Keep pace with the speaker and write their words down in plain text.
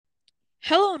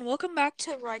Hello and welcome back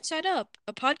to Rightside Up,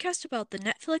 a podcast about the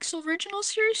Netflix original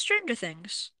series Stranger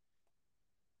Things.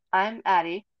 I'm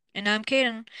Addie. And I'm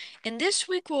Kaden. And this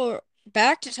week we're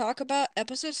back to talk about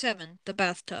episode 7, The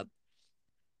Bathtub.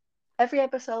 Every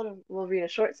episode we'll read a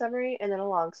short summary and then a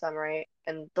long summary,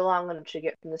 and the long one should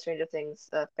get from the Stranger Things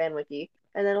fan wiki,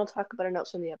 and then we'll talk about our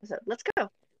notes from the episode. Let's go.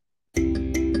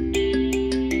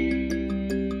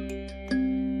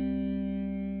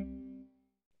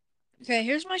 Okay,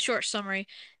 here's my short summary.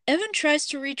 Evan tries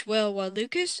to reach Will while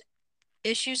Lucas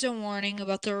issues a warning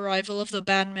about the arrival of the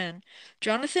bad men.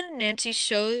 Jonathan and Nancy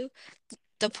show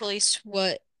the police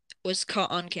what was caught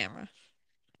on camera.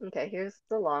 Okay, here's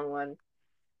the long one.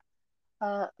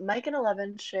 Mike and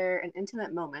Eleven share an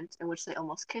intimate moment in which they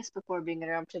almost kiss before being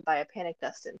interrupted by a panicked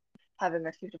Dustin, having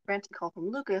received a frantic call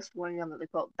from Lucas warning them that the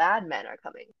quote bad men are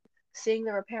coming. Seeing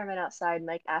the repairman outside,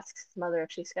 Mike asks his mother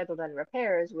if she scheduled any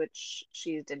repairs, which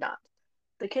she did not.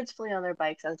 The kids flee on their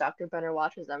bikes as Dr. Brenner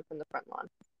watches them from the front lawn.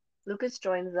 Lucas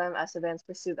joins them as the vans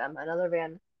pursue them, another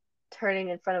van turning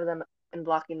in front of them and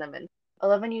blocking them in.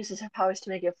 Eleven uses her powers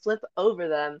to make it flip over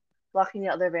them, blocking the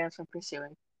other vans from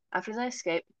pursuing. After they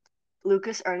escape,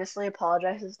 Lucas earnestly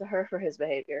apologizes to her for his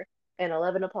behavior, and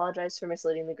Eleven apologizes for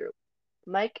misleading the group.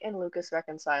 Mike and Lucas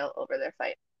reconcile over their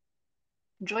fight.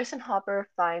 Joyce and Hopper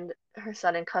find her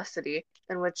son in custody,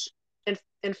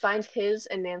 and find his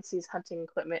and Nancy's hunting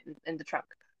equipment in the trunk.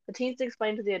 The teens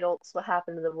explain to the adults what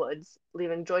happened in the woods,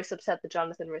 leaving Joyce upset that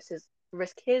Jonathan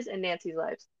risk his and Nancy's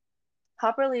lives.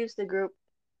 Hopper leaves the group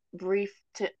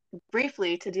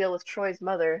briefly to deal with Troy's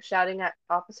mother, shouting at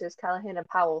officers Callahan and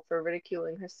Powell for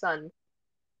ridiculing her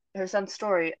son's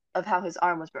story of how his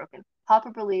arm was broken. Hopper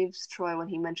believes Troy when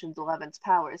he mentions Eleven's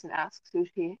powers and asks who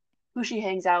she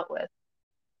hangs out with.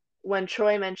 When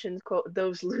Troy mentions, quote,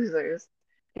 those losers,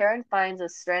 Karen finds a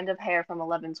strand of hair from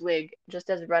Eleven's wig just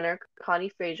as runner Connie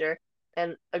Frazier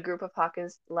and a group of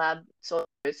Hawkins lab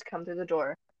soldiers come through the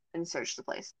door and search the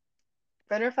place.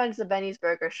 Brenner finds the Benny's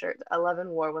Burger shirt that Eleven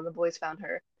wore when the boys found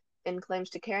her and claims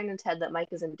to Karen and Ted that Mike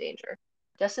is in danger.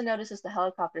 Justin notices the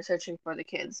helicopter searching for the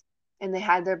kids, and they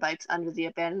hide their bikes under the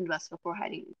abandoned bus before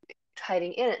hiding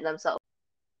in it themselves.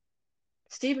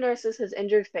 Steve nurses his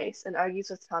injured face and argues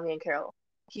with Tommy and Carol.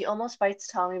 He almost fights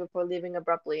Tommy before leaving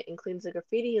abruptly and cleans the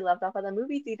graffiti he left off at the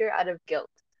movie theater out of guilt.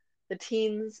 The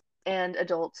teens and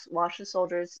adults watch the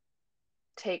soldiers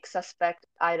take suspect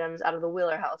items out of the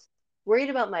Wheeler house. Worried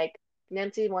about Mike,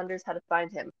 Nancy wonders how to find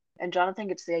him, and Jonathan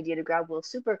gets the idea to grab Will's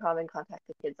supercom and contact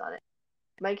the kids on it.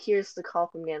 Mike hears the call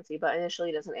from Nancy, but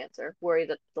initially doesn't answer, worried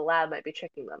that the lab might be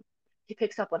tricking them. He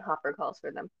picks up when Hopper calls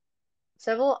for them.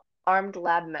 Several armed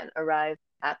lab men arrive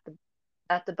at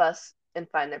the bus and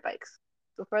find their bikes.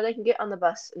 Before they can get on the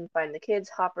bus and find the kids,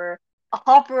 Hopper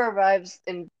arrives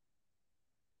and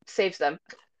saves them.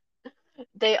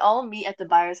 They all meet at the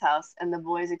buyer's house, and the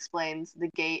boys explains the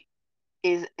gate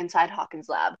is inside Hawkins'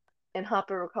 lab, and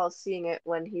Hopper recalls seeing it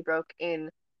when he broke in.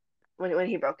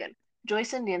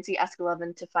 Joyce and Nancy ask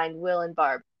Eleven to find Will and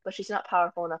Barb, but she's not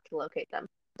powerful enough to locate them.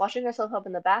 Washing herself up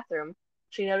in the bathroom,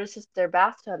 she notices their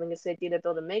bathtub and gets the idea to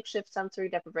build a makeshift sensory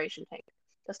deprivation tank.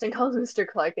 Dustin calls Mr.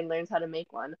 Clark and learns how to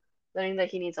make one, learning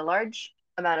that he needs a large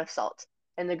amount of salt,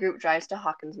 and the group drives to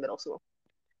Hawkins Middle School.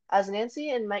 As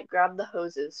Nancy and Mike grab the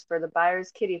hoses for the buyer's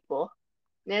kiddie pool,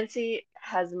 Nancy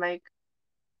has Mike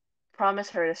promise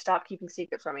her to stop keeping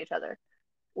secrets from each other.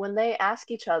 When they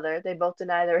ask each other, they both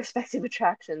deny their respective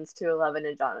attractions to Eleven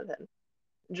and Jonathan.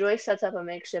 Joyce sets up a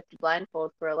makeshift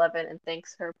blindfold for Eleven and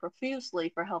thanks her profusely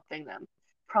for helping them,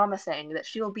 promising that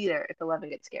she will be there if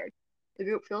Eleven gets scared. The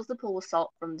group fills the pool with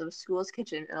salt from the school's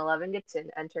kitchen and Eleven gets in,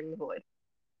 entering the void.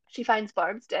 She finds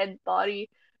Barb's dead body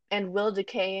and Will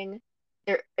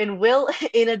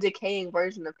in a decaying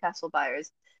version of Castle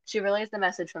Byers. She relays the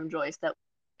message from Joyce that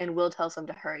and Will tells them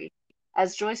to hurry.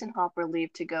 As Joyce and Hopper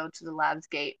leave to go to the lab's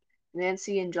gate,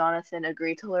 Nancy and Jonathan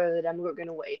agree to lure the Demogorgon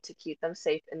away to keep them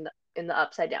safe in the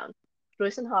Upside Down.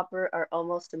 Joyce and Hopper are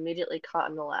almost immediately caught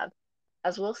in the lab.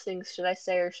 As Will sings "Should I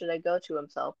Stay or Should I Go" to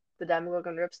himself, the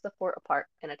Demogorgon rips the fort apart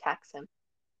and attacks him.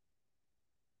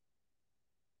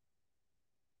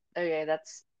 Okay,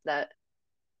 that's that.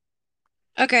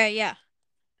 Okay, yeah.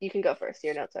 You can go first.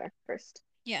 Your notes are first.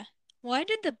 Yeah. Why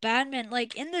did the bad men,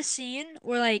 like, in the scene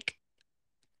where, like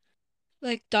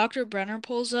Dr. Brenner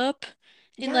pulls up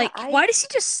and Yeah, like I why does he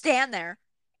just stand there?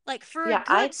 Like yeah,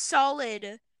 I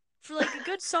for like a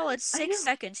good solid I six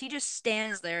know. seconds, he just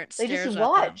stands there and They just stares at them.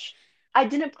 watch. I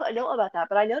didn't put a note about that,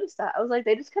 but I noticed that. I was like,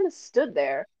 they just kind of stood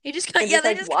there He just and yeah, just they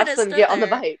like just kind watched of them stood get on the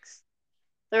there. bikes.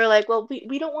 They were like, well,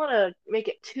 we don't want to make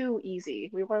it too easy.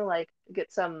 We want to like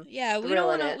get some Yeah,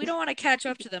 thrill in it. we don't want to catch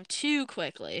up to them too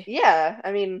quickly. Yeah,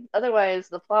 I mean, otherwise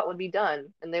the plot would be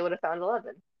done and they would have found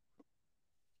 11.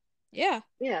 Yeah.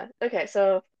 Yeah. Okay,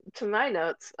 so to my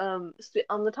notes, on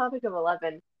the topic of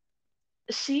 11,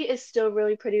 she is still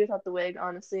really pretty without the wig.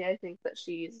 Honestly, I think that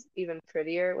she's even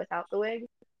prettier without the wig.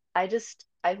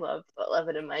 I love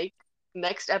 11 and Mike.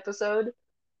 Next episode,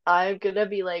 I'm gonna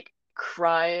be like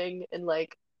crying and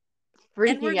like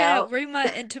And we're freaking gonna out. we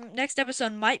might into next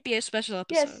episode might be a special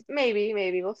Yes, episode.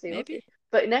 maybe we'll see. Maybe.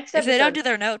 But next If they don't episode, do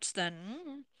their notes,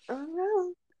 then oh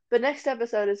no. But next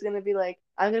episode is gonna be like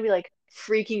I'm gonna be like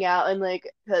freaking out and like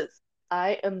because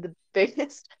I am the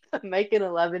biggest Mike and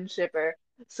 11 shipper.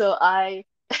 So I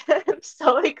am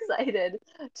so excited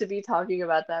to be talking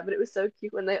about that. But it was so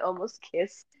cute when they almost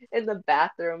kiss in the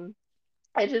bathroom.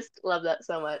 I just love that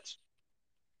so much.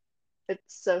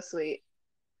 It's so sweet.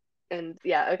 And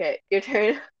yeah, okay, your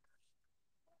turn.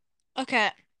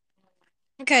 okay.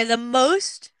 Okay, the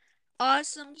most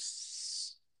awesome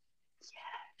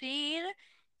scene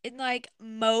in like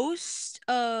most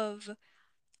of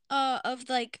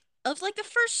like the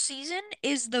first season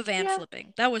is the van Yeah,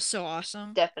 flipping. That was so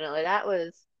awesome. definitely.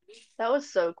 That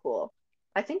was so cool.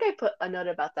 I think I put a note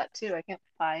about that too. I can't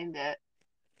find it.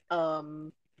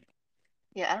 Um,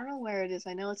 yeah, I don't know where it is.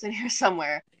 I know it's in here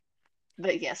somewhere.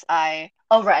 But yes,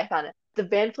 oh right, I found it. The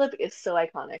van flip is so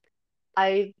iconic.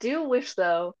 I do wish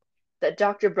though that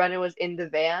Dr. Brenner was in the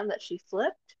van that she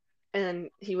flipped and then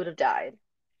he would have died.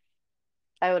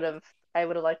 I would have I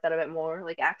would have liked that a bit more.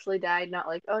 Like actually died, not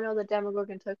like, oh no, the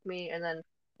Demogorgon took me and then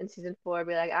in season 4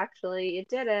 be like, actually it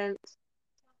didn't.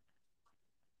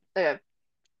 Okay.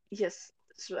 Yes,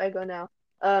 so I go now.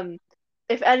 Um,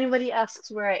 if anybody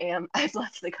asks where I am, I've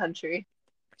left the country.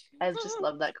 I just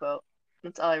love that quote.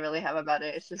 That's all I really have about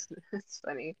it. It's just it's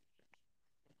funny.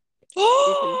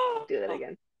 You can do that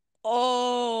again.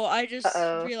 Oh, I just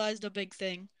Uh-oh. realized a big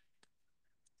thing.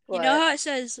 You know What? how it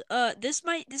says, this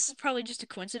is probably just a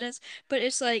coincidence, but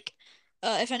it's like,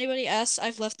 if anybody asks,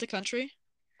 I've left the country.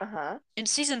 Uh-huh. In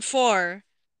season four,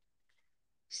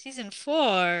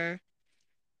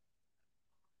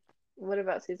 What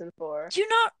about season 4?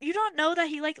 you don't know that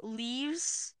he like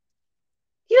leaves,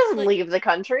 He doesn't like, leave the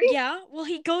country. yeah, well,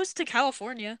 he goes to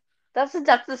California. That's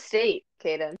the state,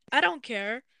 Caden. I don't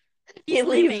care. He He's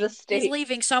leaves the leaving. He's state.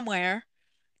 leaving somewhere.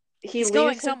 He He's leaves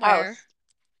going his somewhere. house.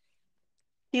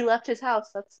 He left his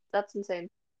house. That's insane.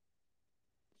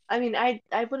 I mean, I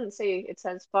wouldn't say it's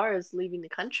as far as leaving the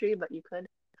country, but you could.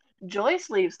 Joyce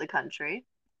leaves the country.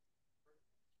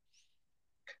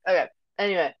 Okay.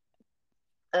 Anyway,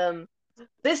 um,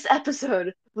 this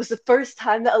episode was the first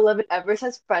time that 11 ever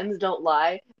says friends don't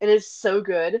lie, and it's so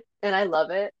good, and I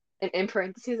love it. And in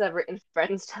parentheses, I've written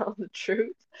friends tell the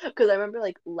truth because I remember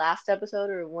like last episode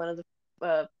or one of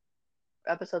the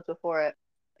episodes before it,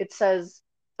 it says,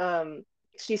 um,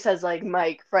 she says like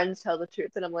Mike, friends tell the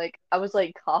truth, and I was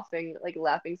like coughing, like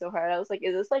laughing so hard. I was like,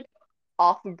 is this like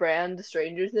off-brand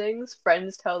Stranger Things?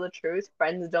 Friends tell the truth,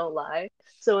 friends don't lie.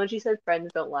 So when she said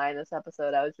friends don't lie in this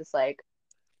episode, I was just like,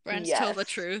 Friends tell the yes.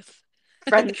 truth.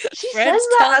 Friend, she says Friends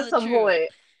that tell at the some truth. point.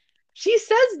 She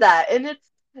says that, and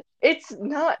it's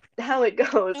not how it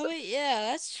goes. Oh wait, yeah,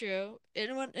 that's true.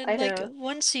 I In like know.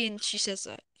 one scene, she says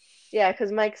that. Yeah,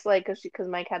 because Mike's like, because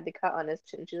Mike had the cut on his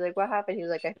chin. She's like, what happened? He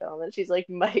was like, I fell. And she's like,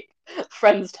 Mike,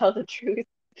 friends tell the truth.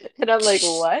 And I'm like,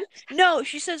 what? No,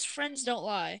 she says friends don't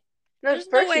lie. No, There's no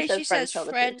first she way says she friends says tell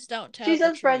the truth. friends don't She tell the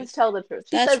says friends truth. tell the truth.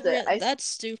 She says it. That's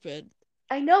stupid.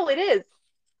 I know it is.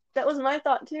 That was my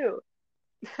thought too.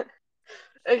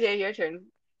 Okay, your turn.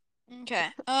 Okay.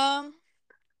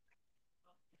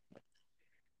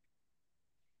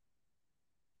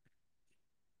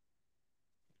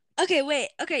 Okay, wait.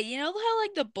 Okay, you know how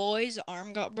like the boy's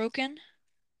arm got broken?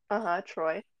 Uh-huh,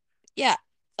 Troy. Yeah.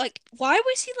 Like, why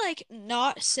was he like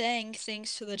not saying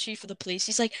things to the chief of the police?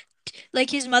 He's like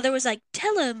his mother was like,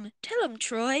 tell him,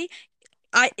 Troy.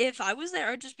 If I was there,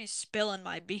 I'd just be spilling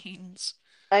my beans.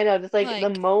 I know, just like the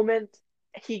Like, moment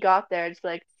he got there, it's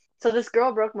like, so this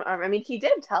girl broke my arm. I mean, he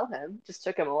did tell him. Just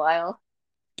took him a while.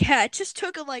 yeah, it just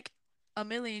took him like a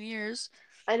million years.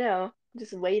 I know.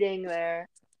 Just waiting there.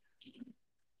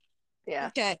 Yeah.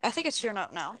 Okay, I think it's your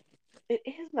note now. It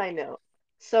is my note.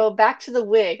 So back to the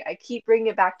wig. I keep bringing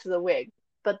it back to the wig.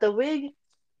 But the wig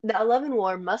the 11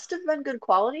 wore must have been good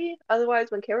quality.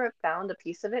 Otherwise, when Carrot found a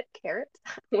piece of it, Carrot?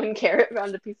 When Carrot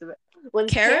found a piece of it. When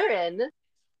Carrot?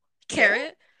 Carrot?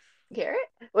 Carrot? Carrot?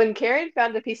 When Karen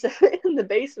found a piece of it in the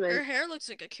basement, Her hair looks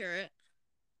like a carrot.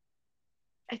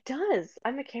 it does.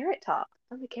 I'm a carrot top.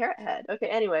 I'm a carrot head. Okay,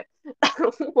 anyway.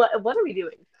 What are we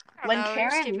doing? I don't When know,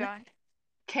 just keep going.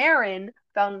 Karen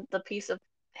found the piece of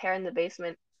hair in the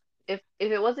basement. If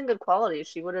it wasn't good quality,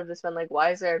 she would have just been like,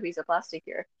 "Why is there a piece of plastic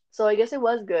here?" So I guess it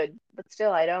was good, but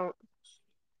still, I don't.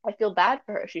 I feel bad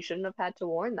for her. She shouldn't have had to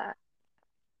warn that.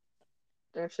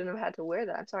 Or shouldn't have had to wear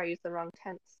that. I'm sorry, I used the wrong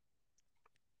tense.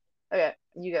 Okay,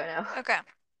 you go now. Okay.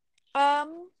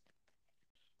 Um,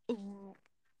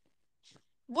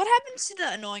 what happens to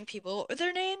the annoying people? What were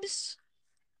their names?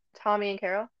 Tommy and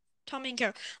Carol. Tommy and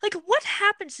Carol. Like, what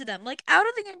happens to them? Like, out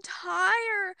of the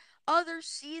entire other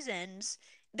seasons,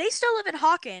 they still live in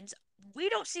Hawkins. We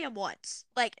don't see them once.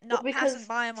 Like, Well, not passing because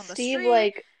by them on the Steve street,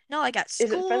 like not like at isn't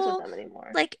friends with school. them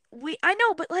anymore. Like, I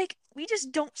know, but like, we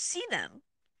just don't see them.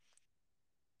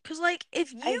 'Cause, like,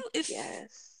 I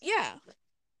guess. yeah,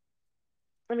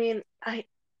 I mean,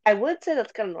 I would say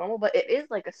that's kind of normal, but it is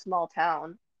like a small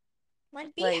town. my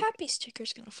Be Like, Happy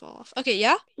sticker's gonna fall off. Okay,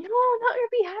 yeah? no, not your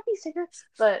Be Happy sticker,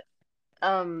 but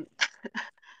um,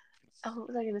 oh, what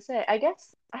was I gonna say? I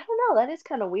guess I don't know. That is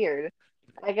kind of weird.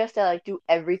 I guess they like do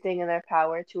everything in their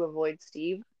power to avoid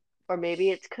Steve, or maybe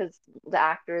it's because the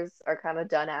actors are kind of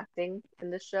done acting in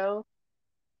the show.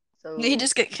 They So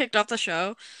just get kicked off the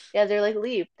show. yeah, they're like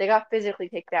leave. They got physically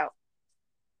kicked out,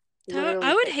 I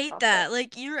literally would kicked hate off set. that.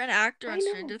 Like, you're an actor I on know.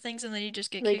 Stranger Things and then you just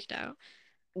get Like kicked out.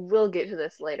 we'll get to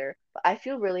this later, but I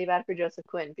feel really bad for Joseph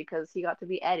Quinn because he got to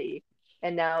be Eddie,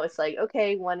 and now it's like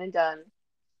okay, one and done.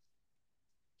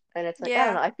 And it's like I don't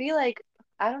Yeah. know. I feel like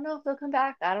I don't know if they'll come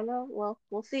back. I don't know. Well,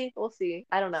 we'll see. We'll see.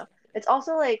 I don't know. It's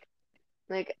also like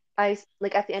like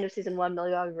at the end of season one,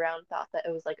 Millie Bobby Brown thought that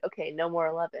it was like okay, no more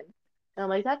 11, and I'm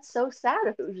like that's so sad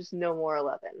if it was just no more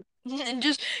 11. And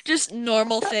just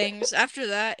normal things. After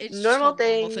that, it's just Normal called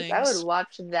normal things. I would things.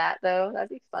 watch that though. That'd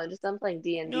be fun. Just them playing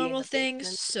D&D in Normal the things.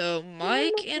 basement. So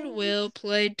Mike Normal and Will things.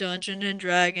 play Dungeons and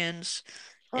Dragons,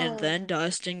 and Oh, then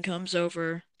Dustin comes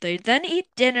over. They then eat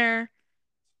dinner,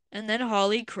 and then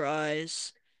Holly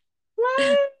cries.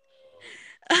 what?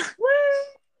 What?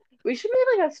 We should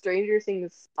make like a Stranger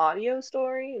Things audio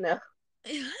story. No,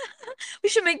 We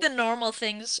should make the normal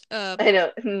things I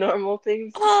know normal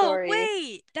things Oh, story.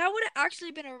 wait. That would have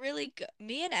actually been a really good.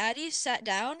 Me and Addie sat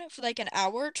down for like an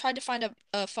hour, tried to find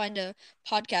a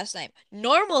podcast name.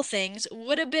 Normal Things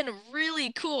would have been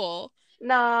really cool.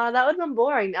 Nah, that would have been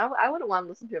boring. I wouldn't want to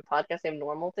listen to a podcast named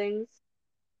Normal Things.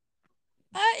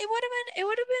 It would have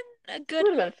been a It good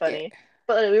would have been here. funny.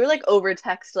 But we were like over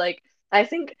text. Like I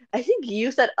think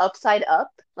you said upside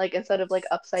up, like instead of like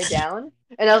upside down,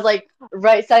 and I was like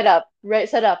right side up,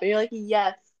 and you're like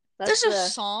yes, that's There's a the.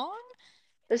 song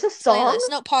There's a song. playlist,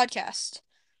 no podcast.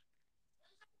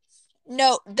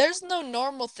 No, there's no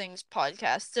Normal Things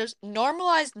podcast. There's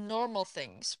Normalized Normal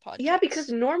Things Yeah, because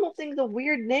podcast. Normal Thing's a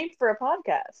weird name for a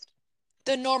podcast.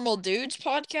 The Normal Dudes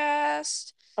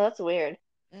podcast. Oh, that's weird.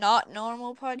 Not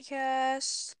Normal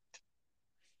podcast.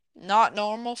 Not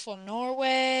Normal for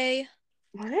Norway.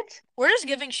 What? We're just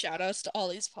giving shout outs to all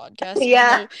these podcasts, even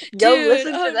Yeah, though, go dude,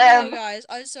 listen to oh no, them. guys,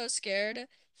 I'm so scared.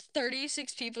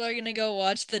 36 people are gonna go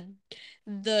watch the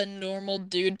Normal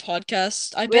Dude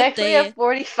podcast. We actually have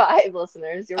 45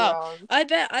 listeners. You're Oh, wrong. I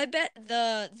bet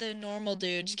the normal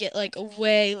dudes get like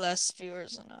way less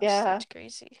viewers than us. Yeah. That's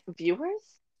crazy.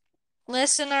 Viewers?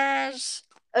 Listeners.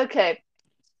 Okay.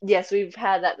 Yes, we've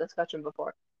had that discussion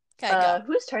before. Okay, go.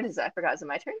 Whose turn is it? I forgot. Is it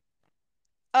my turn?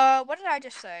 What did I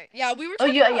just say? Yeah, we were Oh,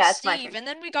 talking about yeah, it's my Steve, turn. and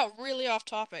then we got really off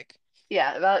topic.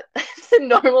 Yeah, about the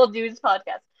normal dudes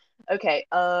podcast. Okay.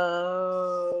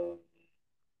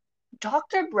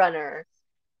 Dr. Brenner.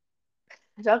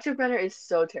 Dr. Brenner is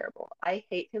so terrible. I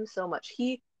hate him so much.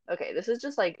 Okay, this is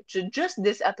just like just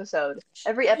this episode.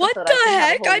 Every What episode the I can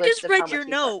have a heck? whole I list just of how read much your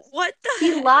he note. sucks. What the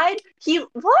He heck? lied.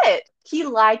 What? He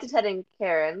lied to Ted and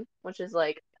Karen, which is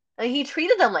like, and he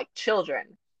treated them like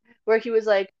children. Where he was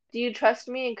like, "Do you trust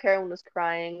me?" And Karen was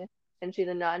crying, and she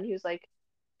did not. And he was like,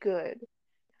 "Good."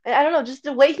 And I don't know, just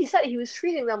the way he said it, he was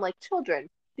treating them like children.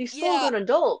 These Yeah, full-grown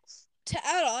adults. to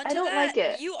add on I to don't that, like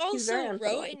it. you He's very also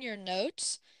wrote unsettling. in your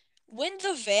notes when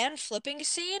the van flipping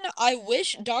scene, I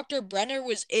wish Dr. Brenner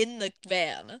was in the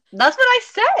van. That's what I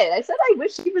said. I said I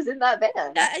wish he was in that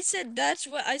van. I said that's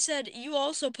what I said. You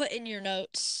also put in your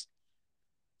notes.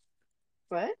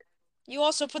 What? You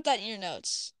also put that in your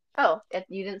notes. Oh,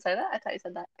 you didn't say that? I thought you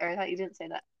said that. Or I thought you didn't say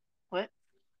that. What?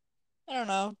 I don't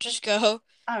know. Just go.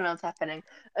 I don't know what's happening.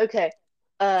 Okay.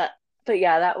 Uh, but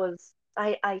yeah, that was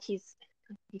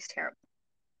he's terrible.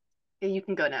 Yeah, you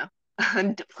can go now.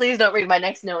 Please don't read my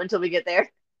next note until we get there.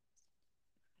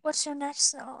 What's your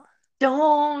next note?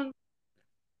 Don't.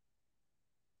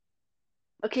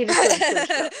 Okay, just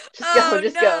go, just go, just go. Just go, Oh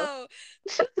just go. no.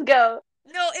 Just go.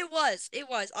 No, it was. It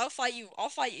was. I'll fight you. I'll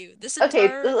fight you. This Okay,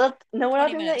 entire no, we're not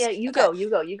 20 doing that minutes. yet. You Okay. go, you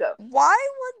go, you go. Why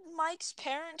would Mike's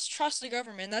parents trust the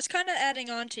government? That's kind of adding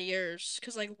on to yours.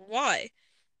 Cause like, why?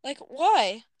 Like,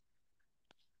 why?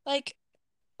 Like,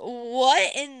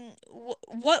 what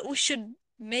should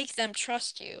make them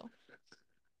trust you?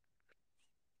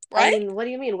 I Right? mean, what do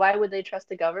you mean? Why would they trust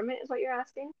the government, is what you're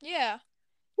asking? Yeah.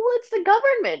 Well, it's the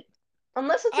government.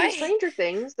 Unless it's in I Stranger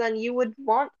Things, then you would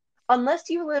want, unless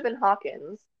you live in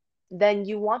Hawkins, then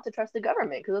you want to trust the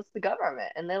government because it's the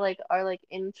government and they like are like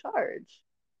in charge.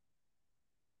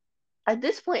 At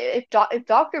this point, if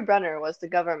Dr. Brenner was the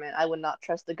government, I would not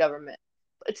trust the government.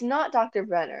 But it's not Dr.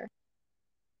 Brenner.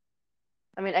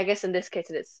 I mean, I guess in this case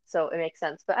it is, so it makes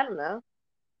sense. But I don't know.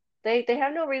 They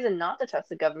have no reason not to trust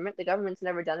the government. The government's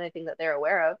never done anything that they're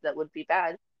aware of that would be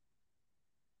bad.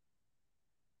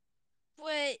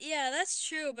 wait, yeah, that's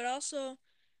true, but also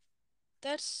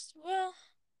that's well,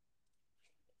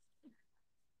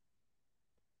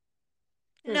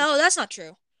 Hmm. no, that's not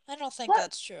true. I don't think What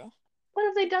that's true. what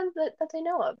have they done that they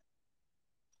know of?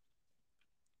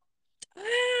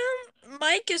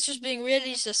 Mike is just being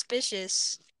really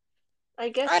suspicious. I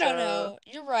guess I don't so. know.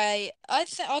 You're right. I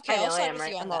think okay, I I'll know I side am with right.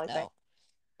 you on I'm that always right. note.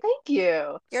 Thank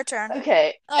you. Your turn.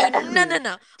 Okay. Oh, no, no,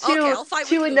 no. Okay, To I'll fight with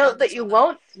to a you note about that this you one though.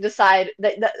 won't decide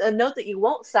that a note that you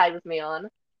won't side with me on,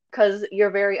 because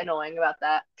you're very annoying about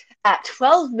that. At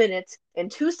 12 minutes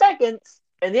and 2 seconds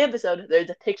in the episode, there's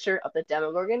a picture of the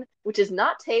Demogorgon, which is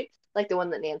not taped like the one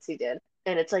that Nancy did,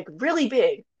 and it's like really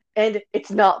big, and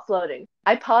it's not floating.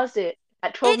 I paused it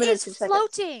at 12 It minutes is 2 seconds.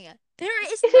 floating. There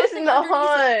is It is nothing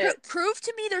underneath it. not. Prove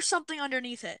to me there's something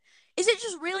underneath it. Is it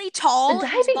just really The tall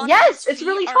and its diving, bottom of yes, its it's feet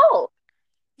really are tall.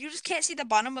 you just can't see the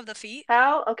bottom of the feet?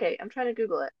 How? Okay, I'm trying to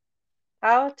Google it.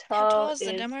 How How tall tall is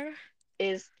the demo?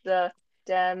 is the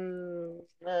Demogorgon?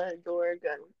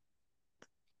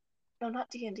 No, not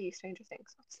D&D, Stranger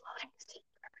Things. What's loading?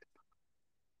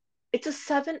 It's a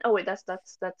seven. Oh wait, that's not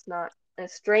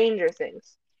Stranger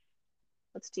Things.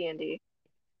 That's D&D.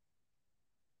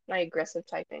 My aggressive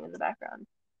typing in the background.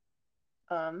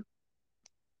 Um,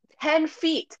 10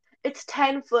 feet. It's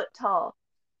 10 foot tall.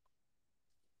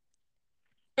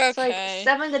 It's like Okay.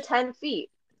 7 to 10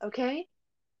 feet. Okay,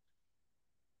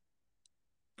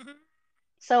 Mhm.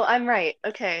 so I'm right.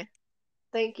 Okay,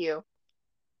 thank you.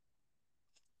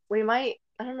 We might.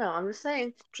 I don't know. I'm just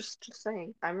saying. Just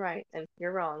saying. I'm right and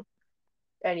you're wrong,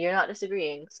 and you're not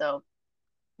disagreeing. So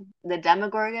the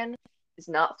Demogorgon is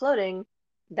not floating.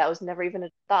 That was never even a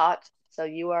thought. So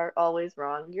you are always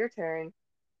wrong. Your turn.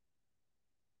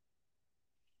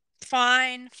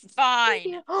 Fine, Thank fine.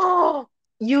 you. Oh,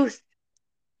 you.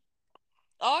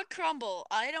 I'll crumble.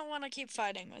 I don't want to keep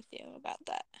fighting with you about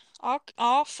that.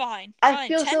 I'll fine, I fine.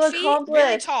 feel 10 so feet,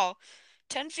 really accomplished. tall.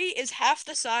 10 feet is half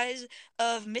the size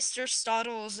of Mr.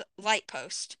 Stottle's light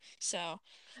post. So,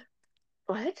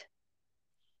 What?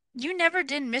 you never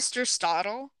did Mr.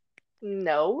 Stottle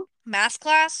No. math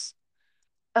class?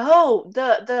 Oh,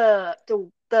 the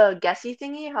guessy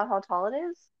thingy. How tall it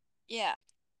is? Yeah.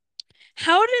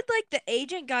 How did like the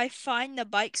agent guy find the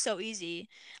bike so easy?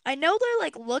 I know they're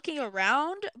like looking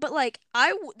around, but like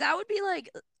that would be like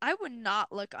I would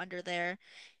not look under there.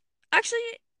 Actually,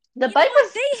 The you know bike what?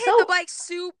 was They hid the so bike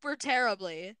super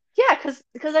terribly. yeah, because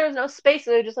there was no space,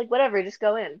 so they're just like whatever, just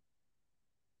go in.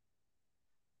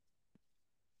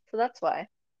 So that's why.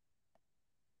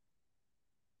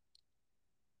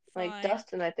 Like Fine.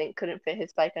 Dustin, I think, couldn't fit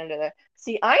his bike under there.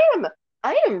 See, I am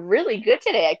really good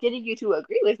today at getting you to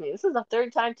agree with me. This is the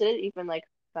third time today that you've been like,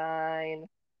 fine.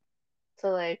 So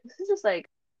like this is just like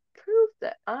proof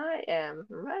that I am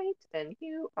right and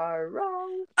you are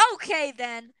wrong. Okay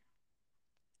then.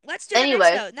 Let's do the next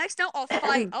Anyway, note. Next note, I'll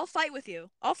fight. I'll fight with you.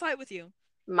 I'll fight with you.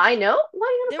 my note? What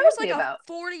are you gonna There fight was with me like a about?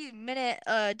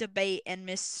 40-minute debate in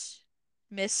Miss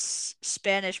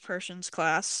Spanish person's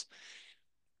class.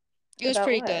 It was About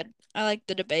pretty what? good. I liked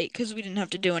the debate because we didn't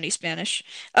have to do any Spanish.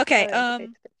 Oh Okay, yeah, debate's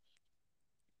good.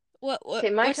 Okay,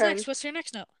 my what's turn. next? What's your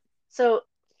next note? So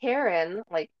Karen,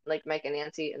 like Mike and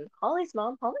Nancy and Holly's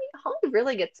mom, Holly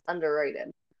really gets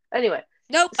underrated. Anyway,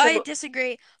 Nope, I so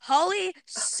disagree. Holly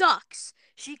sucks.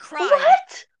 She cried.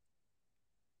 what?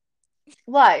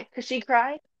 Why? Because she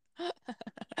cried?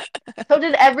 So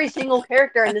did every single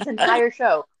character in this entire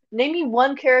show. Name me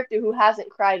one character who hasn't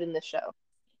cried in this show.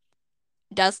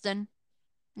 Dustin.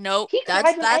 Nope, He that's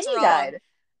cried when that's Eddie wrong. died.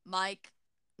 Mike.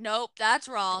 Nope, that's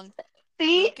wrong.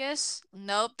 See? Lucas.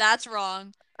 Nope, that's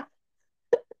wrong.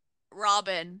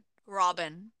 Robin.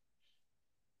 Robin.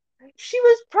 She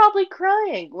was probably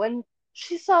crying when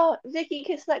she saw Vicky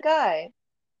kiss that guy.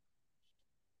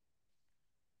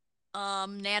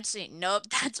 Nancy. Nope,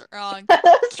 that's wrong.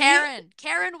 See?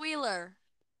 Karen Wheeler.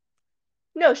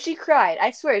 No, she cried.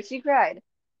 I swear, she cried.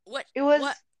 What? It What?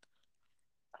 was.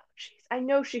 Jeez, I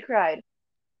know she cried.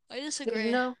 I There's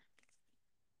disagree. no.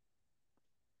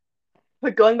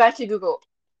 But going back to Google,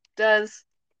 does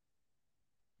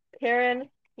Karen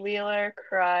Wheeler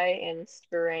cry in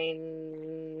Stranger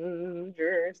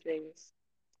Things?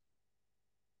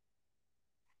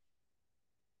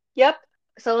 Yep.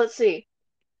 So let's see.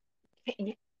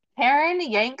 Karen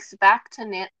yanks back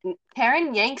to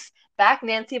Karen yanks back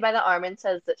Nancy by the arm and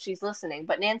says that she's listening,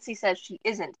 but Nancy says she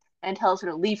isn't and tells her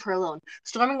to leave her alone,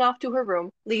 storming off to her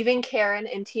room, leaving Karen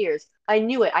in tears. I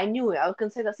knew it. I knew it. I was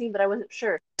gonna say that scene, but I wasn't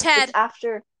sure. It's Ted.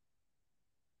 after.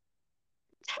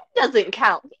 Doesn't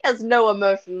count. He has no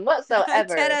emotion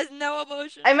Ted whatsoever. has no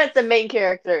I emotions. meant the main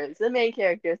characters. The main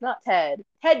characters, not Ted.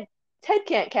 Ted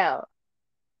can't count.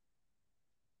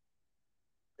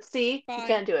 See, you Fine.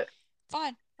 can't do it.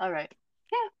 Fine. All right.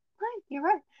 Yeah, fine. You're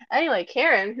right. Anyway,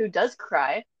 Karen, who does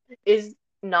cry, is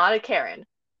not a Karen.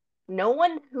 No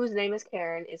one whose name is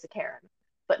Karen is a Karen.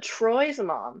 But Troy's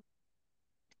mom,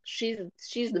 she's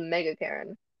the mega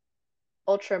Karen,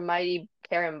 ultra mighty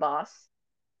Karen boss.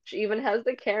 She even has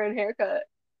the Karen haircut.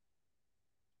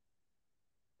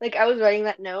 Like I was writing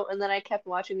that note and then I kept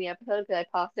watching the episode because I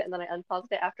paused it and then I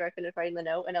unpaused it after I finished writing the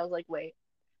note and I was like, wait,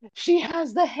 she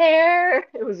has the hair.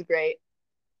 It was great.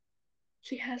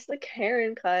 She has the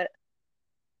Karen cut.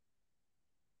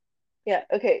 Yeah,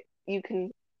 okay, you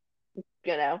can,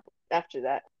 you know, after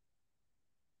that.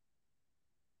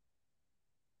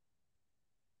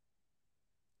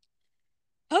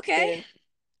 Okay. Kaden.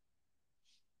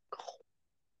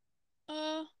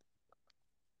 Uh,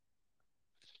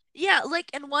 yeah, like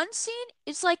in one scene,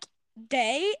 it's like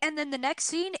day, and then the next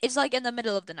scene is like in the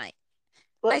middle of the night.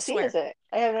 I What scene is swear. it?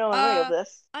 I have no memory of Uh,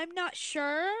 this. I'm not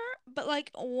sure, but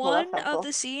like Well, that's one of helpful.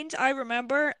 the scenes I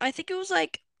remember, I think it was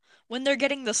like when they're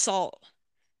getting the salt.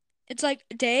 It's like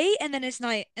day and then it's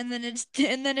night and then it's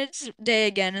and then it's day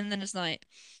again and then it's night.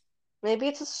 Maybe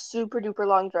it's a super duper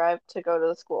long drive to go to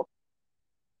the school.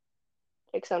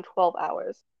 Takes them 12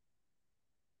 hours.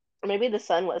 Or maybe the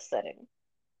sun was setting.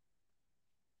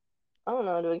 I don't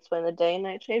know how to explain the day and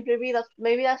night change.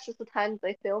 Maybe that's just the time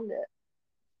they filmed it.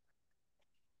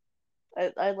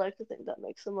 I'd like to think that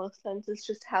makes the most sense. It's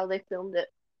just how they filmed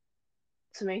it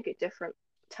to make it different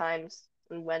times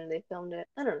and when they filmed it.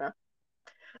 I don't know.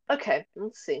 Okay,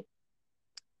 let's see.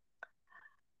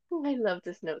 Ooh, I love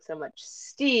this note so much.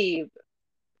 Steve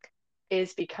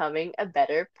is becoming a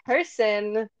better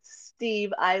person.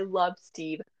 Steve, I love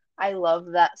Steve. I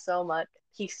love that so much.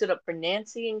 He stood up for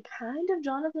Nancy and kind of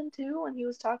Jonathan too when he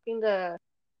was talking to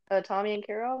Tommy and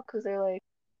Carol because they're like,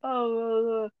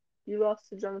 "Oh, you lost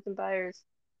to Jonathan Byers,"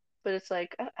 but it's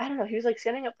like I don't know. He was like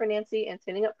standing up for Nancy and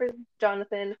standing up for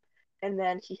Jonathan, and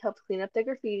then he helped clean up the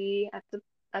graffiti at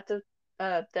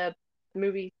the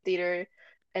movie theater,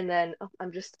 and then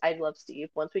I love Steve.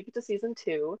 Once we get to season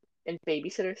 2 and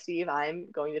Babysitter Steve, I'm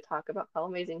going to talk about how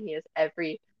amazing he is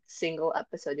every single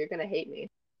episode. You're gonna hate me.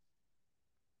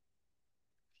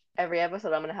 Every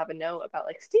episode, I'm gonna have a note about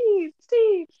like Steve,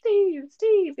 Steve, Steve,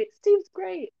 Steve. Steve's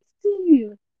great.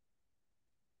 Steve.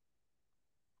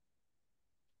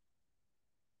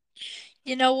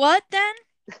 You know what then?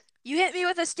 You hit me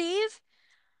with a Steve?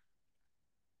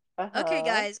 Okay, Uh-huh.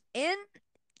 guys. In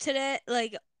today,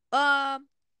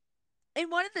 in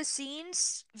one of the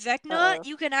scenes, Vecna, Uh-uh.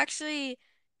 you can actually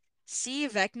see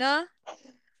Vecna.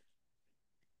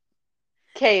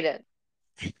 Caden.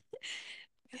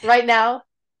 Right now,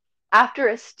 after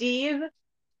a Steve,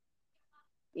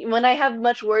 when I have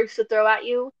much words to throw at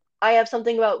you, I have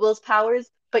something about Will's powers,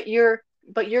 but you're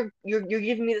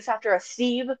giving me this after a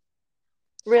Steve?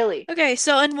 Really? Okay,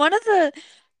 so in one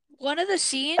of the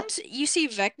scenes, you see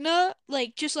Vecna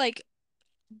like just like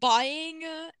buying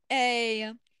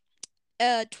a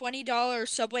 $20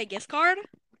 Subway gift card.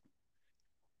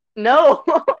 No.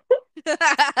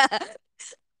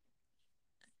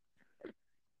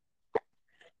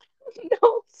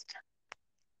 No.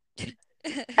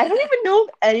 I don't even know if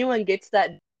anyone gets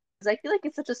that because I feel like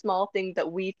it's such a small thing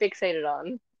that we fixated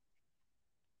on.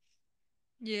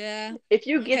 Yeah. If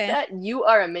you get Okay. that, you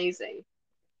are amazing.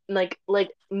 Like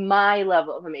my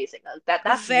level of amazing. That's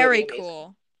really Very amazing.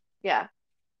 cool. Yeah.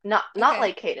 Not Okay.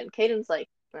 like Caden. Caden's like,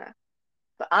 eh.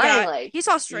 But I'm Yeah, like, he's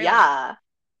Australian. yeah.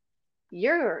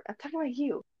 I'm talking about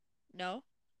you. No,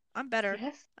 I'm better.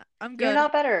 Yes. I'm You're good.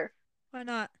 not better. Why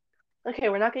not? Okay,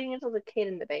 we're not getting into the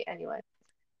Caden debate anyway.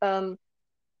 Um,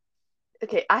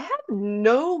 okay, I have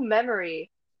no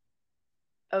memory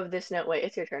of this note. Wait,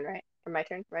 it's your turn, right? Or my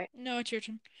turn, right? No, it's your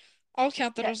turn. I'll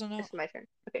count that Yeah, as a note. it's my turn.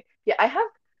 Okay. Yeah, I have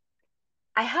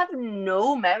I have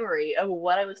no memory of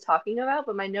what I was talking about,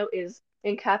 but my note is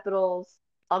in capitals,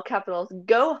 all capitals,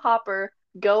 go Hopper,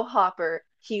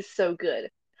 he's so good.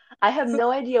 I have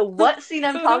no idea what scene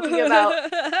I'm talking about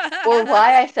or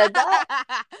why I said that,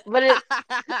 but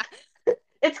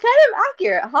it's kind of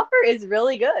accurate. Hopper is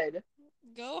really good.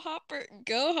 Go Hopper,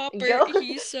 Go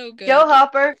he's so go good.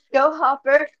 Hopper, go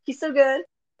Hopper, he's so good.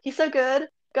 He's so good.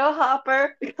 Go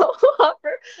Hopper, go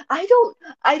Hopper. I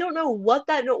don't know what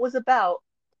that note was about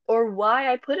or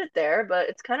why I put it there, but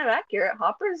it's kind of accurate.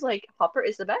 Hopper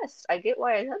is the best. I get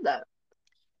why I said that.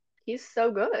 He's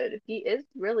so good. He is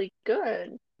really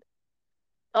good.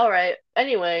 All right.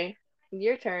 Anyway,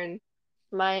 your turn.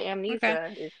 My Okay.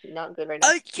 amnesia is not good right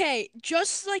now. Okay,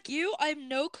 just like you, I'm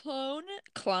no clone.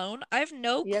 I have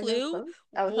no You have no clue clone?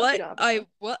 I would hope you don't have a clone.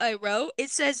 what I wrote. It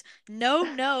says, "No,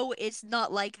 no, it's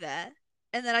not like that."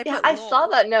 And then I Yeah, put I saw lol.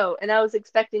 that note and I was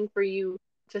expecting for you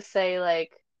to say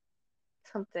like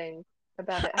something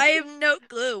about it. I I think have no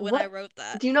clue when I what wrote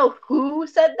that. do you know who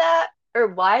said that or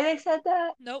why they said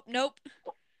that? Nope, nope.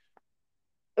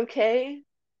 Okay.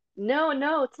 No,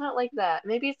 no, it's not like that.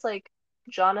 Maybe it's like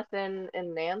Jonathan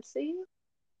and Nancy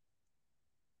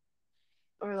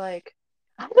or like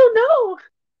I don't know.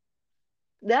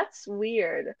 That's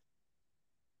weird.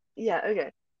 Yeah,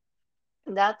 okay.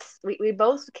 We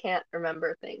both can't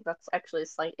remember things. That's actually a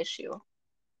slight issue.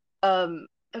 Um,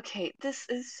 okay, this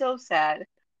is so sad.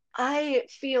 I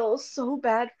feel so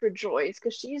bad for Joyce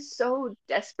because she's so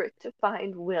desperate to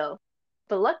find Will.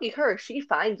 But lucky her, she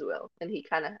finds Will, and he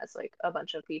kind of has like a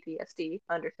bunch of PTSD,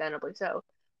 understandably so.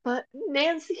 But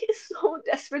Nancy is so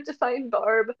desperate to find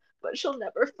Barb, but she'll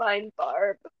never find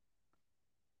Barb.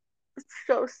 It's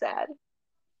so sad.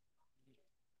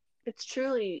 It's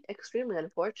truly extremely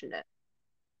unfortunate.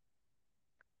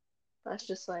 That's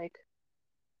just like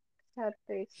sad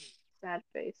face, sad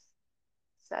face,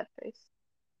 sad face.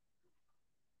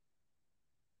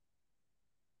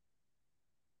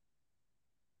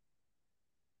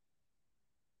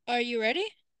 Are you ready?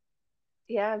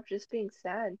 Yeah, I'm just being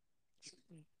sad.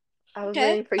 I was Okay.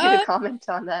 waiting for you to comment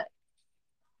on that.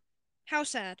 How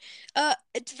sad.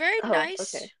 It's very Oh,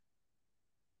 okay. nice.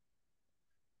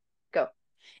 Go.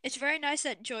 It's very nice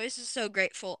that Joyce is so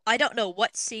grateful. I don't know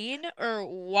what scene or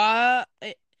why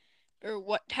or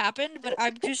what happened, but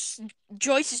I'm just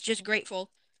Joyce is just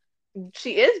grateful.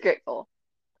 She is grateful.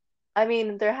 I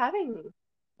mean, they're having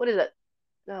what is it?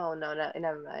 No, no, no,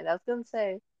 never mind. I was gonna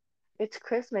say it's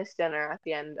Christmas dinner at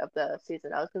the end of the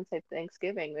season. I was gonna say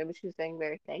Thanksgiving. Maybe she's being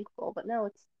very thankful, but no,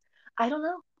 it's I don't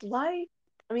know why.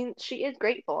 I mean, she is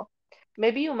grateful.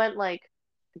 Maybe you meant like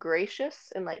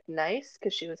gracious and like nice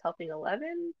because she was helping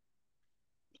Eleven.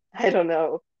 I don't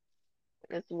know.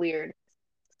 It's weird.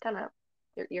 It's kind of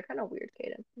you're kind of weird,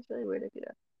 Kaden. It's really weird of you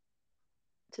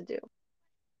to do.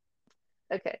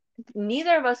 Okay.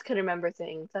 Neither of us can remember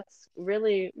things. That's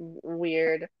really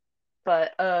weird.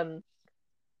 But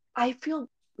I feel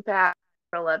bad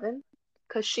for Eleven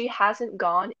because she hasn't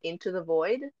gone into the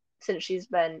void since she's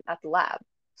been at the lab.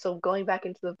 So going back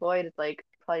into the void is like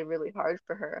probably really hard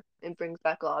for her and brings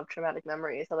back a lot of traumatic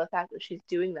memories. So the fact that she's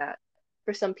doing that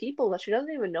for some people that she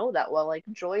doesn't even know that well, like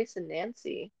Joyce and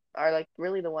Nancy are like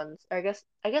really the ones. I guess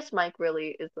Mike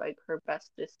really is like her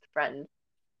bestest friend.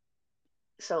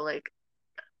 So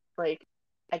like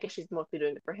I guess she's mostly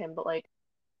doing it for him, but like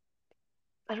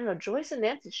I don't know, Joyce and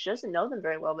Nancy, she doesn't know them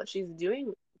very well, but she's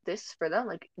doing this for them.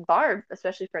 Like Barb,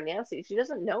 especially for Nancy, she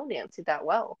doesn't know Nancy that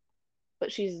well,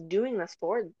 but she's doing this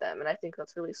for them, and I think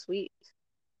that's really sweet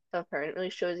of her, and it really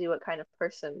shows you what kind of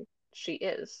person she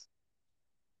is.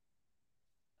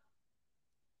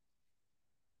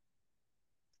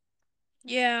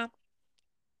 Yeah.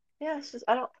 Yeah, it's just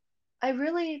I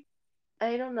really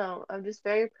I don't know. I'm just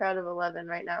very proud of Eleven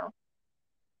right now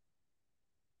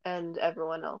and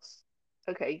everyone else.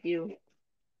 Okay,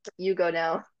 you go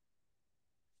now.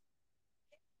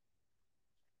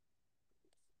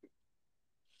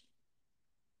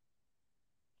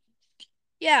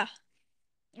 Yeah.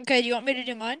 Okay, do you want me to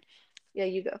do mine? Yeah,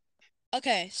 you go.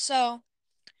 Okay, so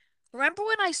remember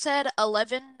when I said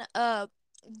 11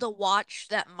 the watch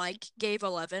that Mike gave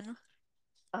 11?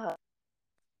 Uh,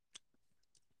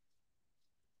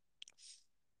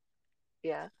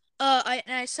 yeah,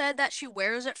 I said that she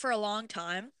wears it for a long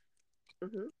time.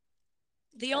 mhm,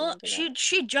 The I only remember that.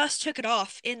 she just took it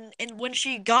off in when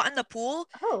she got in the pool,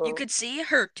 you Oh, could see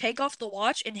her take off the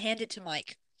watch and hand it to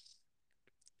Mike.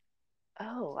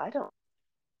 oh, I don't.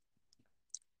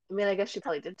 I mean, I guess she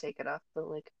probably did take it off, but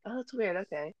like, oh, that's weird.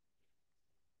 Okay.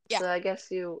 Yeah, So I guess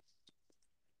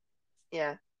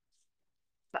yeah.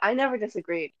 But I never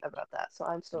disagreed about that, so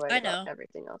I'm still right I about know.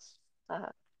 everything else.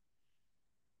 Uh,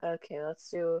 Okay, let's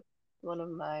do one of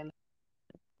mine.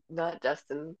 Not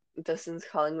Dustin. Dustin's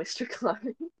calling Mr. Clark.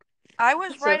 I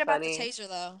was That's so right about the funny. taser,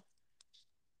 though.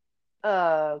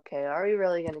 Okay, are we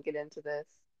really gonna get into this?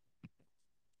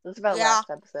 This is about Yeah. last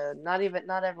episode.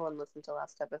 Not everyone listened to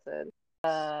last episode.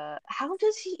 How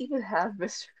does he even have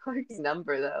Mr. Clark's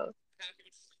number though?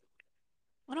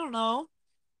 I don't know.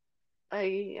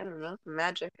 I don't know.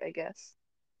 Magic, I guess.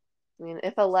 I mean,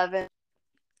 if 11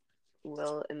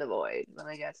 will in the void, then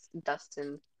I guess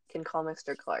Dustin can call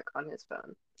Mr. Clark on his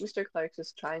phone. Mr. Clark's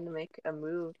just trying to make a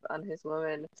move on his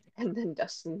woman, and then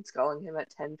Dustin's calling him at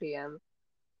 10 p.m.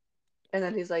 And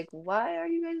then he's like, "Why are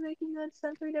you guys making a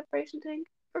sensory deprivation tank?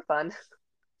 For fun."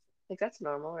 Like, that's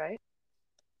normal, right?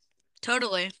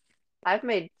 Totally. I've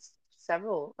made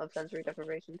several of sensory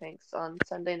deprivation tanks on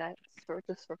Sunday nights for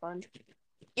just for fun.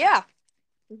 Yeah,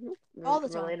 all the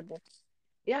time. Relatable.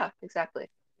 Yeah, exactly.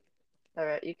 All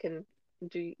right, you can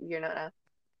do your note now.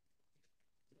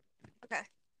 Okay.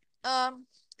 I'm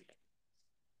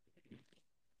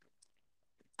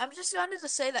just going to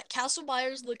say that Castle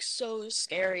Myers looks so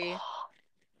scary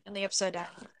in the Upside Down.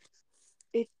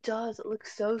 It does. It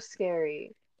looks so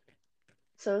scary.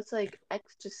 So it's like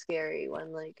extra scary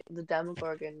when like the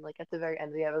Demogorgon, like at the very end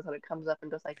of the episode, it comes up and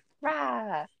goes like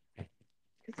rah,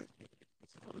 because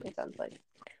it sounds like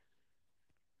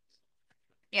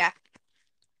Yeah.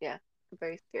 yeah,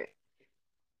 very scary.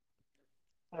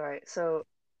 All right, so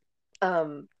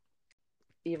um,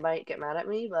 you might get mad at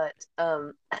me, but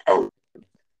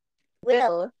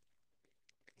Will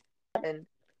and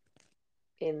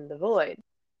in the void,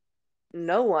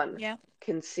 no one Yeah.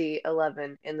 can see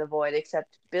 11 in the void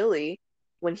except Billy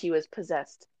when he was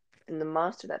possessed, and the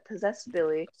monster that possessed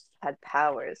Billy had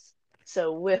powers.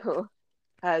 So Will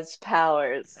has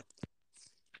powers.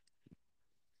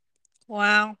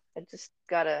 Wow. I just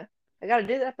gotta I gotta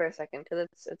do that for a second because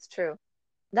it's true.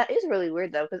 That is really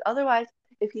weird though, because otherwise,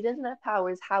 if he doesn't have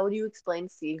powers, how would you explain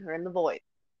seeing her in the void?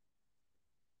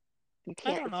 You I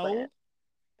can't don't explain know. it.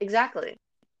 Exactly,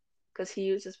 because he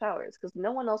used his powers, because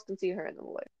no one else can see her in the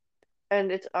void.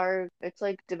 And it's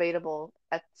like debatable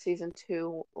at season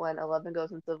 2 when 11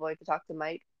 goes into the void to talk to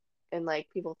Mike, and like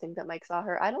people think that Mike saw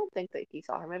her. I don't think that he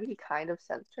saw her. Maybe he kind of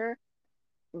sensed her,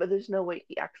 but there's no way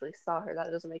he actually saw her.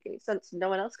 That doesn't make any sense. No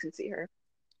one else can see her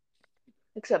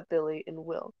except Billy and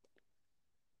Will.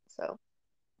 So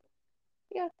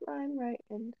yeah, I'm right.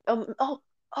 And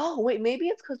wait, maybe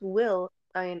it's because Will.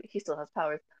 I mean, he still has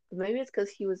powers, but maybe it's because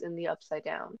he was in the Upside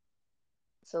Down.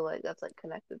 So like that's like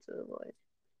connected to the void.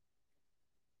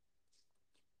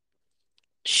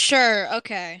 Sure,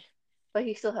 okay. But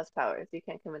he still has powers. You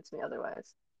can't convince me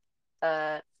otherwise.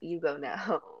 You go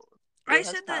now. I Will has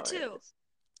said that too. powers.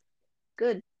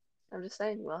 Good. I'm just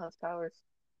saying, Will has powers.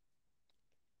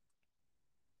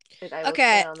 And I will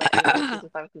Okay. stand on that even when season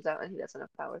 5 comes out and he doesn't have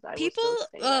powers. I will People still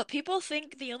say that. people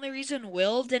think the only reason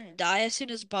Will didn't die as soon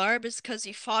as Barb is because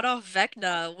he fought off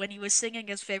Vecna when he was singing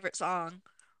his favorite song.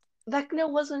 Vecna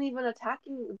wasn't even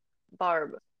attacking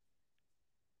Barb.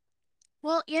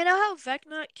 Well, you know how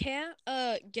Vecna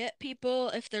can't get people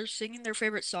if they're singing their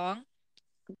favorite song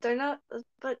They're not, or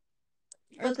but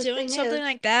the doing thing something is,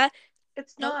 like that?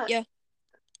 it's Nope, not yeah.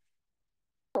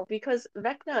 because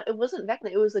Vecna, it wasn't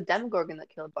Vecna, it was the Demogorgon that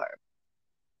killed Barb.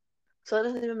 So it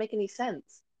doesn't even make any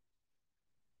sense.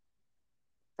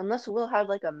 Unless Will had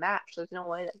like a match, there's no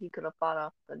way that he could have fought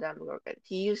off the Demogorgon.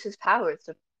 He used his powers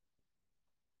to.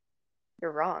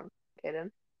 You're wrong,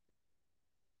 Kaden.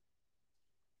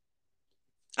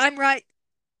 I'm right.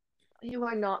 You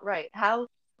are not right. How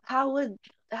would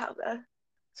how?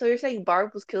 So you're saying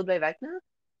Barb was killed by Vecna?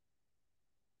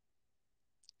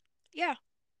 Yeah.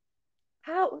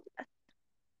 How?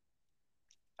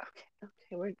 Okay,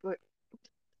 okay, we're.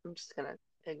 I'm just gonna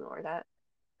ignore that.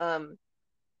 Um,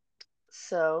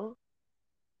 so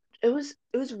it was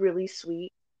really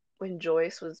sweet when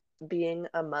Joyce was being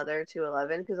a mother to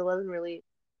 11 because 11 really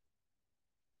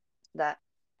that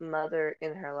mother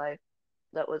in her life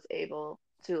that was able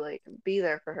to like be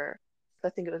there for her. So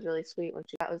I think it was really sweet when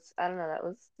she that was I don't know, that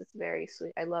was just very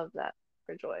sweet. I love that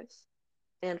for Joyce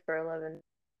and for 11.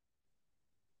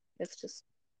 It's just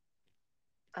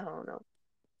I don't know.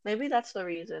 Maybe that's the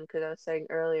reason because I was saying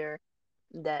earlier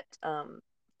that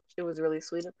it was really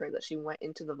sweet of her that she went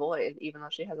into the void even though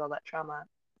she has all that trauma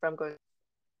from going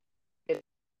it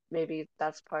maybe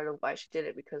that's part of why she did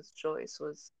it because Joyce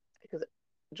was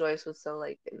so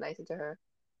like nice to her.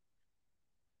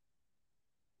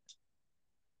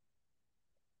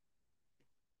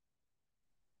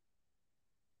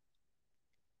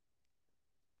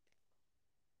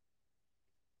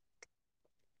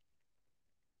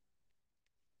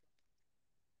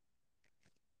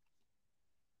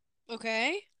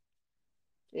 Okay.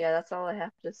 Yeah, that's all I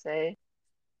have to say.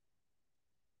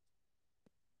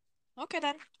 Okay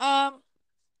then.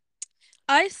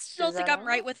 I still Is think that I'm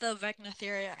right all? with the Vecna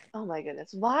theory. Oh my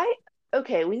goodness. Why?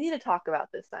 Okay, we need to talk about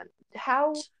this then.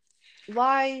 How?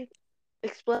 Why?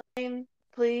 Explain,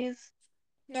 please.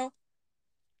 No.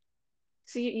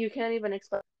 See, you can't even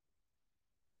explain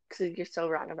because you're so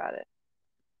wrong about it.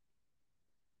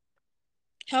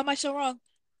 How am I so wrong?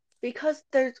 Because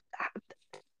there's,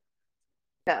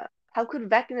 yeah, how could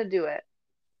Vecna do it?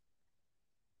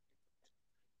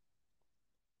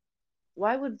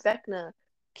 Why would Vecna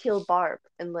kill Barb?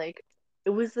 And like,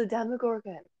 it was the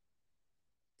Demogorgon.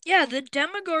 Yeah, the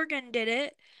Demogorgon did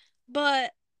it,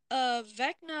 but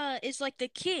Vecna is like the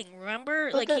king,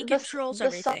 remember? But Like he controls the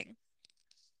song everything.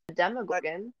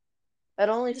 Demogorgon that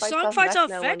only The fights song off fights off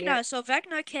Vecna when you're. Vecna, so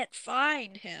Vecna can't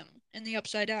find him in the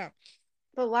Upside Down.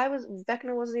 But why was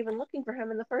Vecna wasn't even looking for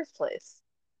him in the first place?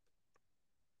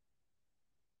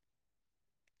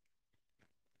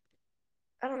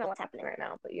 I don't know what's happening right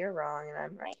now, but you're wrong and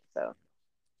I'm right. So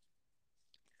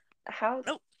how?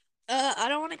 Nope. I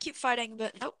don't want to keep fighting,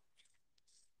 but nope.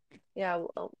 Yeah,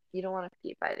 well, you don't want to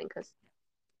keep fighting because.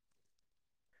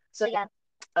 So yeah,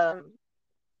 um,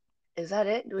 is that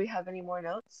it? Do we have any more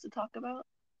notes to talk about?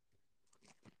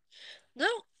 No.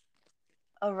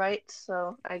 All right,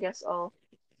 so I guess I'll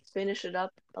finish it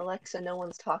up. Alexa, no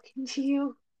one's talking to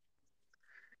you.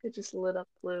 It just lit up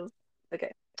blue.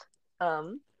 Okay.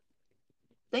 Um,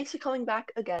 Thanks for coming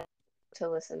back again to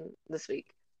listen this week.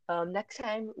 Next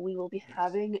time we will be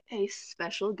having a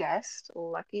special guest,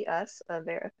 lucky us, a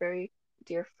very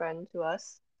dear friend to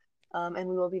us. And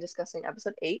we will be discussing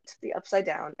episode 8, The Upside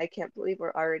Down. I can't believe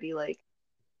we're already like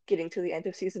getting to the end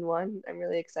of season 1. I'm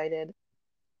really excited.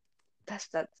 That's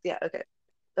yeah, okay.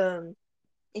 Um,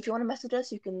 if you want to message us,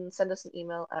 you can send us an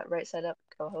email at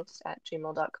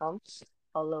rightsideupcohost@gmail.com,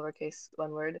 all lowercase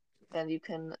one word, and you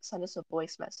can send us a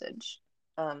voice message.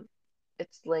 Um,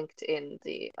 it's linked in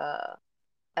the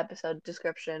episode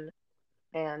description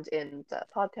and in the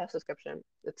podcast description.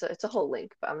 It's a whole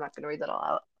link, but I'm not going to read that all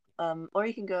out. Or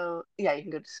you can go, yeah, you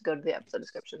can go just go to the episode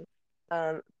description.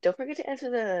 Don't forget to answer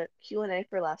the Q&A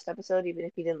for last episode, even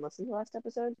if you didn't listen to last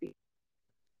episode.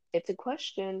 It's a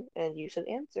question, and you should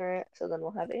answer it, so then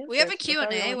we'll have We have a answers. That's why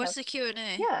we Q&A. only What's have, the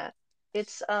Q&A? yeah.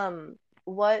 It's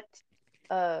what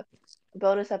uh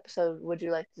bonus episode would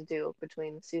you like to do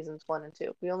between seasons 1 and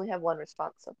 2? We only have one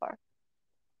response so far.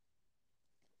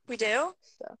 We do?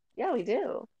 So yeah, we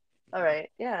do. All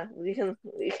right, yeah, we can.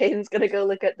 Hayden's gonna go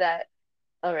look at that.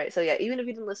 All right, so yeah, even if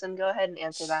you didn't listen, go ahead and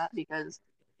answer that because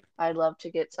I'd love to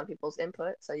get some people's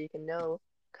input so you can know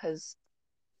because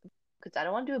I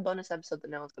don't want to do a bonus episode that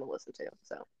no one's gonna listen to.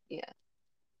 So yeah.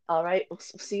 All right, we'll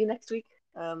see you next week.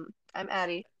 I'm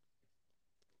Addie.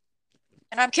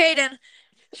 And I'm Caden.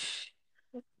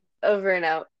 Over and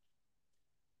out.